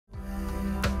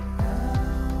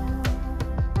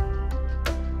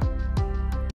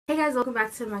guys, welcome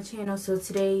back to my channel. So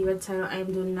today you read the title, I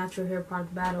am doing a natural hair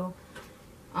product battle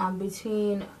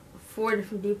between 4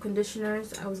 different deep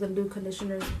conditioners. I was going to do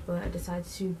conditioners, but I decided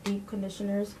to do deep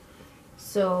conditioners.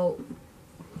 So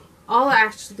all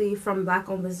actually from black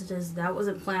owned businesses. That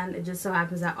wasn't planned. It just so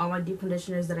happens that all my deep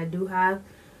conditioners that I do have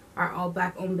are all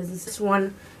black owned businesses. This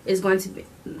one is going to be,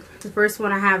 the first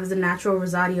one I have is the Natural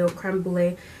Rosario Creme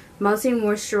Brulee Melting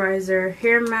Moisturizer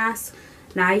Hair Mask.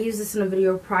 Now I used this in a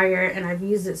video prior and I've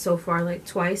used it so far like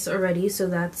twice already, so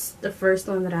that's the first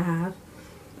one that I have.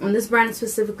 And this brand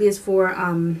specifically is for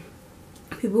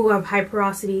people who have high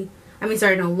porosity. I mean,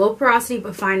 sorry, no, low porosity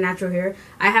but fine natural hair.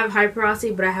 I have high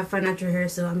porosity but I have fine natural hair,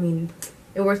 so I mean,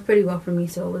 it works pretty well for me,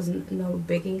 so it wasn't no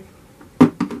biggie.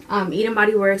 Eden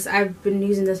Body Works, I've been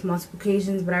using this multiple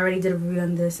occasions, but I already did a review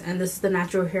on this, and this is the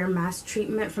natural hair mask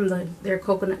treatment from their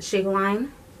coconut shea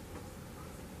line.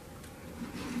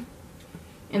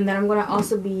 And then I'm going to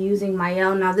also be using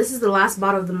Mayel. Now this is the last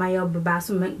bottle of the Mayel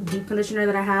Babasum deep conditioner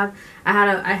that I have.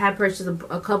 I had purchased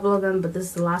a couple of them, but this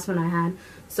is the last one I had.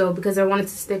 So because I wanted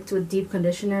to stick to deep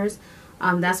conditioners,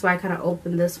 that's why I kind of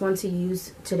opened this one to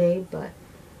use today. But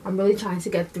I'm really trying to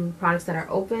get through products that are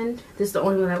opened. This is the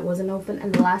only one that wasn't open.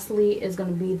 And lastly is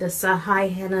going to be the Sahai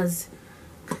Henna's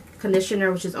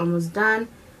conditioner, which is almost done.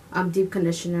 Deep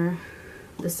conditioner,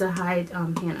 the Sahai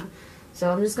Henna.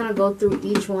 So I'm just going to go through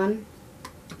each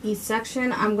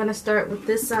section. I'm going to start with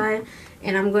this side,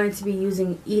 and I'm going to be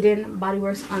using Eden Body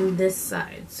Works on this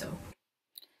side. So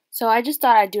I just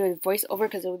thought I'd do a voiceover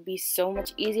because it would be so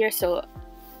much easier. So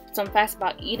some facts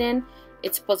about Eden.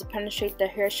 It's supposed to penetrate the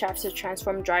hair shafts to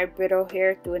transform dry, brittle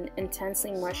hair through an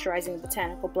intensely moisturizing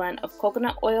botanical blend of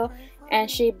coconut oil and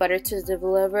shea butter to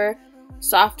deliver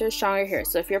softer, stronger hair.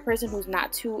 So if you're a person who's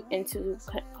not too into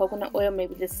coconut oil,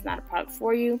 maybe this is not a product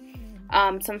for you.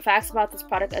 Some facts about this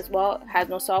product as well: it has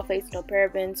no sulfates, no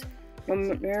parabens, no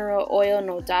mineral oil,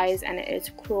 no dyes, and it is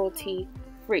cruelty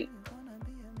free.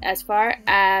 As far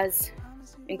as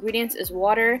ingredients is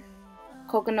water,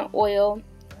 coconut oil,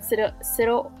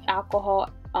 cetyl alcohol,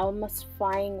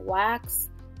 emulsifying wax,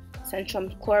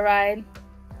 centrum chloride,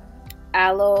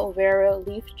 aloe vera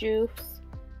leaf juice,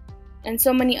 and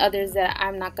so many others that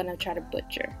I'm not gonna try to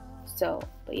butcher.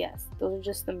 But yes, those are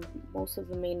just most of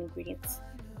the main ingredients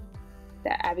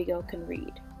that Abigail can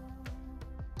read.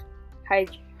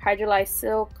 Hydrolyzed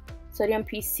silk, sodium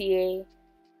PCA,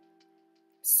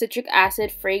 citric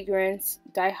acid, fragrance,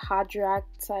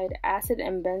 dihydroxide acid,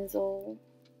 and benzoyl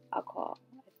alcohol.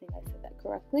 I think I said that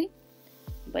correctly,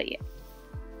 but yeah.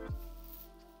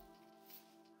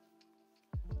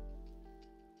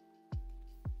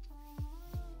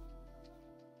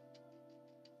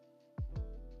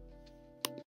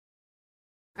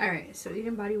 Alright, so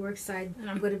Eden Body Works side, and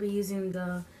I'm going to be using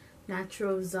the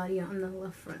Natural Rosario on the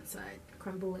left front side,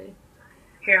 Creme Brulee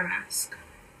hair mask.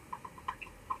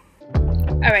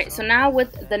 Alright, so now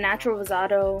with the Natural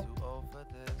Rosario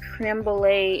Creme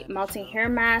Brulee melting hair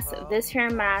mask, this hair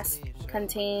mask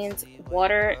contains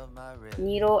water,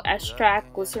 needle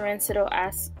extract, glycerin, cetyl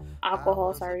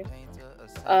alcohol,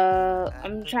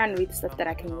 I'm trying to read the stuff that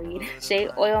I can read. Shea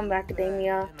oil,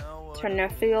 macadamia,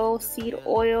 ternophyll seed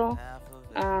oil,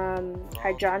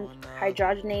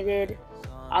 hydrogenated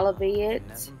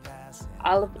oleate,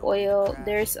 olive oil.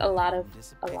 There's a lot of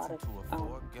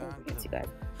ingredients, you guys,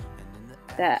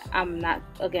 that I'm not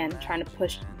again trying to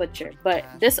butcher. But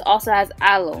this also has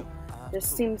aloe. This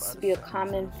seems to be a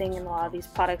common thing in a lot of these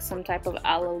products, some type of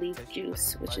aloe leaf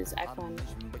juice, which is I find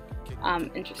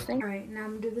interesting. Alright, now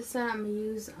I'm gonna do this side. I'm gonna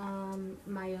use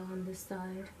Mayel on this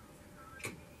side.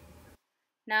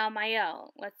 Now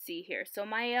Mayel, let's see here. So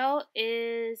Mayel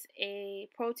is a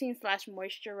protein /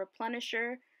 moisture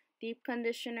replenisher deep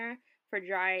conditioner for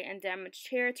dry and damaged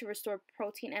hair to restore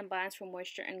protein and balance for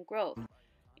moisture and growth.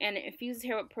 And it infuses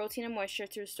hair with protein and moisture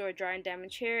to restore dry and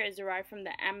damaged hair. It is derived from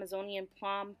the Amazonian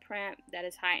palm plant that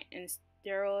is high in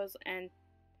sterols and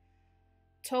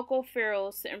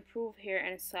tocopherols to improve hair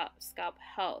and scalp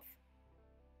health.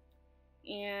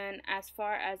 And as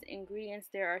far as ingredients,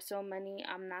 there are so many.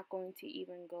 I'm not going to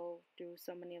even go through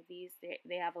so many of these.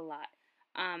 They have a lot.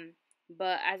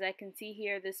 But as I can see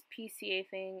here, this PCA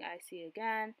thing I see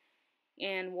again.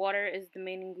 And water is the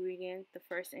main ingredient, the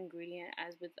first ingredient,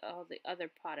 as with all the other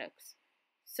products.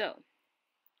 So,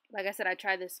 like I said, I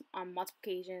tried this on multiple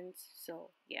occasions.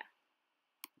 So, yeah.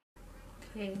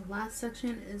 Okay, last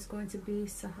section is going to be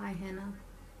Sahai Henna,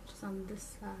 which is on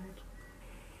this side.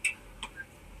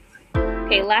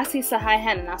 Okay, lastly, Sahai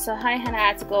Henna. Now, Sahai Henna, I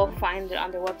had to go find it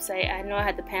on their website. I know I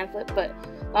had the pamphlet, but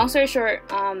long story short,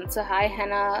 Sahai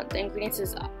Henna, the ingredients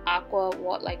is like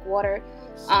water,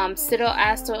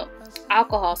 cetyl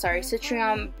alcohol,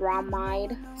 citrium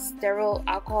bromide, sterile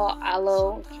alcohol,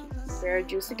 aloe vera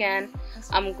juice again,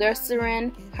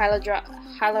 glycerin,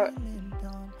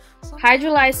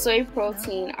 hydrolyzed soy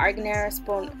protein,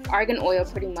 argan oil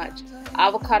pretty much,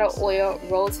 avocado oil,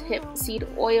 rose hip seed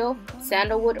oil,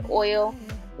 sandalwood oil,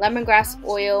 lemongrass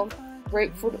oil,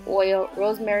 grapefruit oil,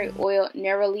 rosemary oil,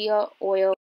 neroli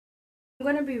oil. I'm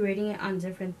going to be rating it on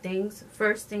different things.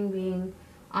 First thing being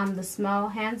on the smell.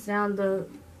 Hands down,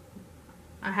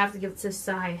 I have to give it to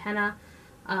Sahai Henna.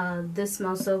 This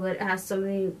smells so good. It has so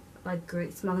many like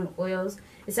great smelling oils.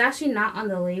 It's actually not on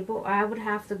the label. I would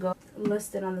have to go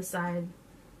list it on the side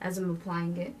as I'm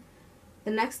applying it.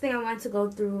 The next thing I want to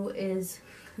go through is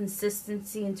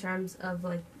consistency in terms of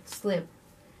like slip.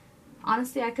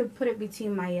 Honestly, I could put it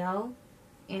between Mayel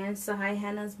and Sahai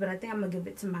Henna's, but I think I'm gonna give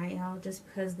it to Mayel just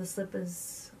because the slip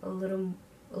is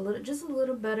just a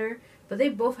little better. But they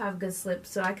both have good slip,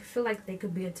 so I feel like they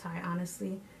could be a tie,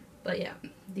 honestly. But yeah,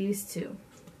 these two.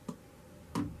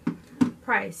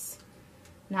 Price.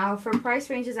 Now for price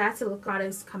ranges, I had to look at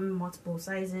it. Come in multiple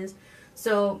sizes.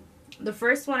 So the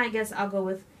first one I guess I'll go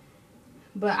with,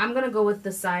 but I'm gonna go with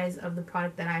the size of the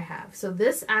product that I have. So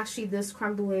this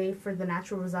creme brulee for the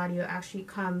natural Rosario actually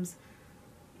comes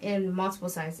in multiple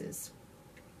sizes,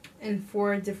 in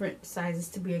 4 different sizes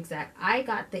to be exact. I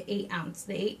got the 8 ounce.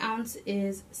 The 8 ounce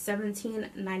is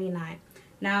 $17.99.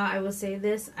 Now I will say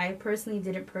this, I personally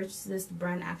didn't purchase this. The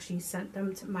brand actually sent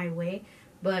them to my way,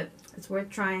 but it's worth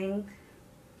trying.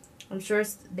 I'm sure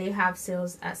they have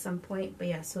sales at some point, but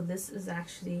yeah, so this is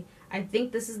actually, I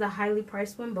think this is the highly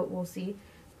priced one, but we'll see.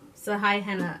 Sahai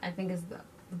Henna, I think, is the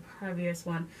heaviest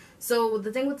one. So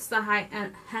the thing with Sahai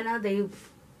Henna, they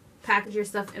package your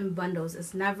stuff in bundles.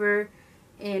 It's never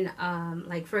in,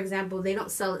 like, for example, they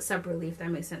don't sell it separately, if that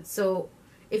makes sense. So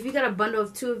if you get a bundle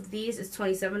of 2 of these, it's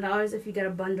 $27. If you get a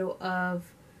bundle of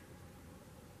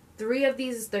 3 of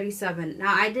these, is $37.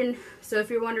 Now I didn't, so if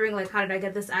you're wondering like how did I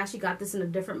get this, I actually got this in a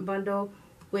different bundle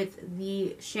with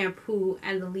the shampoo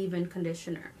and the leave-in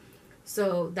conditioner.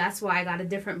 So that's why I got a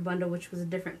different bundle, which was a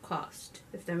different cost,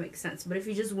 if that makes sense. But if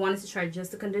you just wanted to try just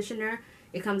the conditioner,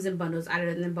 it comes in bundles, either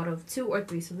in a bundle of 2 or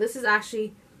 3. So this is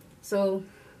actually, so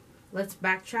let's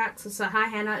backtrack. So Sahai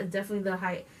Henna is definitely the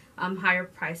higher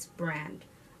price brand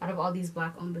out of all these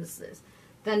black owned businesses.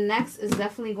 The next is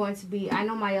definitely going to be, I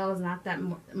know Mayel is not that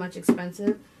much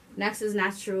expensive. Next is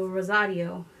Natural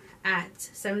Rosario at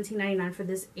 $17.99 for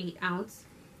this 8 ounce.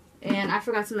 And I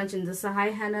forgot to mention the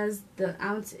Sahai Henna's, the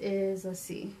ounce is, let's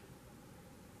see,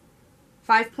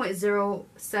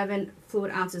 5.07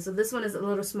 fluid ounces. So this one is a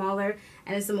little smaller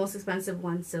and it's the most expensive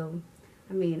one. So,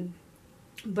 I mean,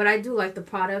 but I do like the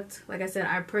product. Like I said,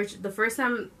 I purchased, the first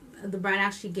time the brand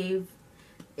actually gave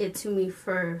it to me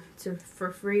for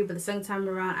free, but the second time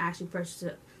around I actually purchased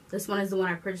it. This one is the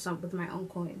one I purchased on with my own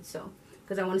coin, so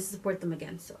because I wanted to support them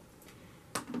again. So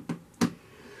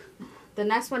the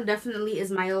next one definitely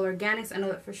is Mayel Organics. I know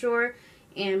that for sure.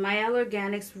 And Mayel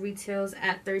Organics retails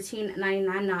at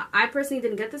 $13.99. Now I personally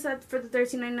didn't get this for the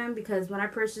 $13.99 because when I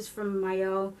purchased from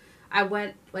Mayel, I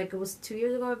went, like, it was 2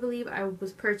 years ago I believe, I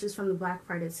was purchased from the Black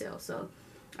Friday sale, so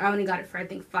I only got it for I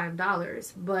think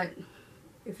 $5. But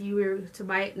if you were to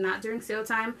buy it not during sale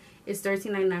time, it's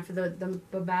 $13.99 for the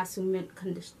Babasu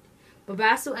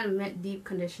and Mint Deep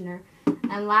Conditioner.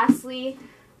 And lastly,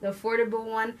 the affordable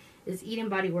one is Eden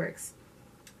Body Works.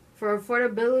 For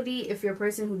affordability, if you're a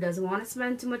person who doesn't want to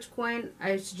spend too much coin,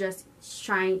 I suggest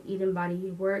trying Eden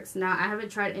Body Works. Now, I haven't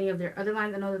tried any of their other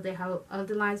lines. I know that they have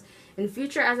other lines. In the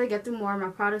future, as I get through more of my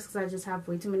products, because I just have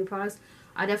way too many products,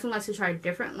 I definitely like to try a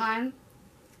different line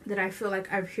that I feel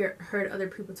like I've heard other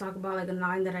people talk about, like a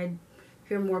line that I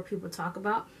hear more people talk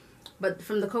about. But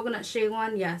from the coconut shea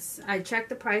one, yes, I checked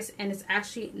the price and it's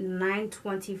actually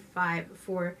 $9.25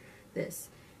 for this.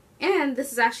 And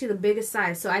this is actually the biggest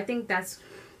size, so I think that's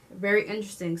very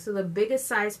interesting. So the biggest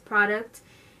size product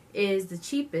is the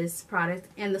cheapest product,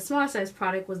 and the smaller size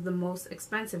product was the most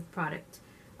expensive product.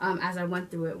 As I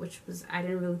went through it, which was, I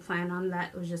didn't really plan on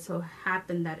that. It was just so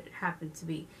happened that it happened to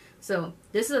be. So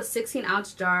this is a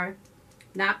 16-ounce jar.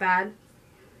 Not bad.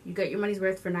 You get your money's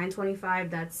worth for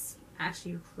 $9.25. That's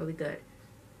actually really good.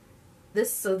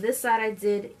 This side I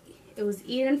did, it was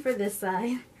Eden for this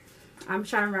side. I'm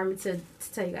trying to remember to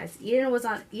tell you guys.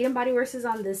 Eden Body Works is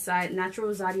on this side. Natural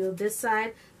Rosario this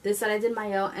side. This side I did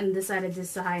Mayel, and this side I did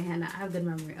Sahai Henna. I have good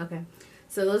memory. Okay.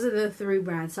 So those are the 3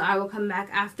 brands. So I will come back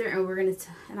after, and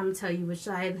I'm gonna tell you which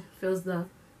side feels the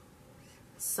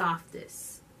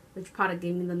softest. which product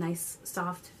gave me the nice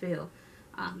soft feel.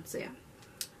 So yeah,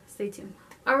 stay tuned.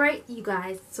 Alright, you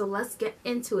guys, so let's get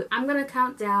into it. I'm gonna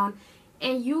count down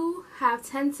and you have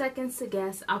 10 seconds to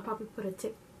guess. I'll probably put a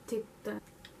tick there.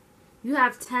 You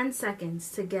have 10 seconds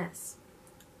to guess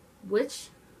which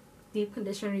deep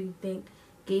conditioner you think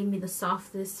gave me the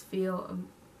softest feel.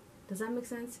 Does that make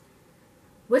sense?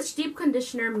 Which deep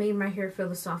conditioner made my hair feel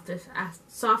the softest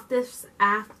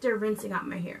after rinsing out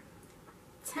my hair?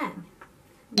 10,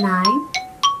 9,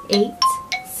 8,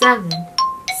 7,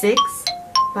 6,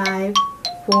 5,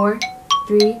 4,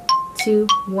 3, 2,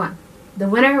 1. The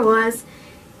winner was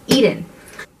Eden.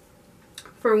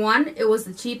 For one, it was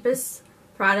the cheapest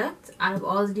product out of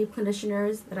all the deep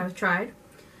conditioners that I've tried.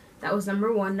 That was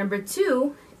number one. Number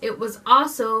two, it was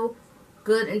also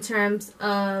good in terms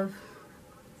of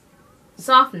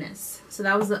softness. So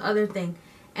that was the other thing.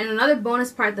 And another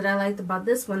bonus part that I liked about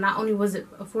this one, not only was it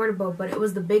affordable, but it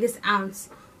was the biggest ounce,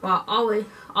 while always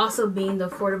also being the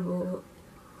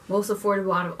most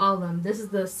affordable out of all of them. This is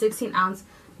the 16 ounce.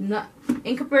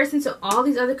 In comparison to all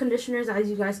these other conditioners, as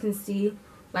you guys can see,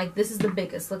 like, this is the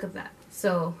biggest. Look at that.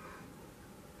 So,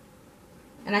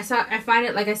 and I find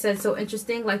it, like I said, so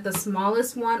interesting. Like, the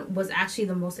smallest one was actually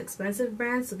the most expensive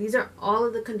brand. So these are all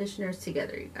of the conditioners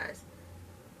together, you guys.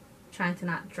 Trying to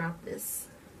not drop this.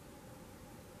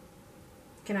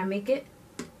 Can I make it?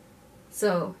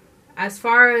 So, as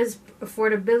far as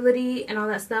affordability and all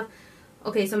that stuff,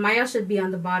 okay, so Mayo should be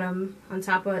on the bottom, on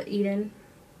top of Eden.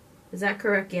 Is that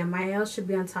correct? Yeah, Mayo should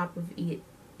be on top of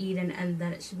Eden, and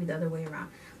then it should be the other way around.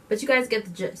 But you guys get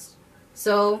the gist.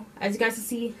 So, as you guys can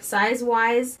see,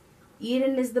 size-wise,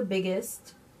 Eden is the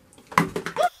biggest.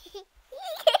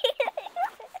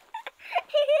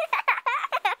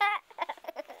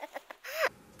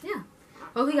 Yeah.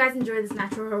 Hope you guys enjoyed this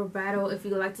natural hair battle. If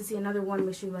you'd like to see another one,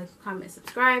 make sure you like, comment,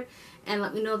 subscribe, and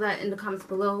let me know that in the comments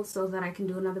below so that I can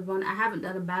do another one. I haven't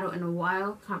done a battle in a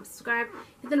while. Comment, subscribe,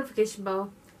 hit the notification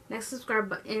bell, next subscribe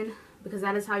button, because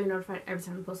that is how you're notified every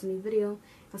time I post a new video.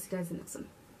 I'll see you guys in the next one.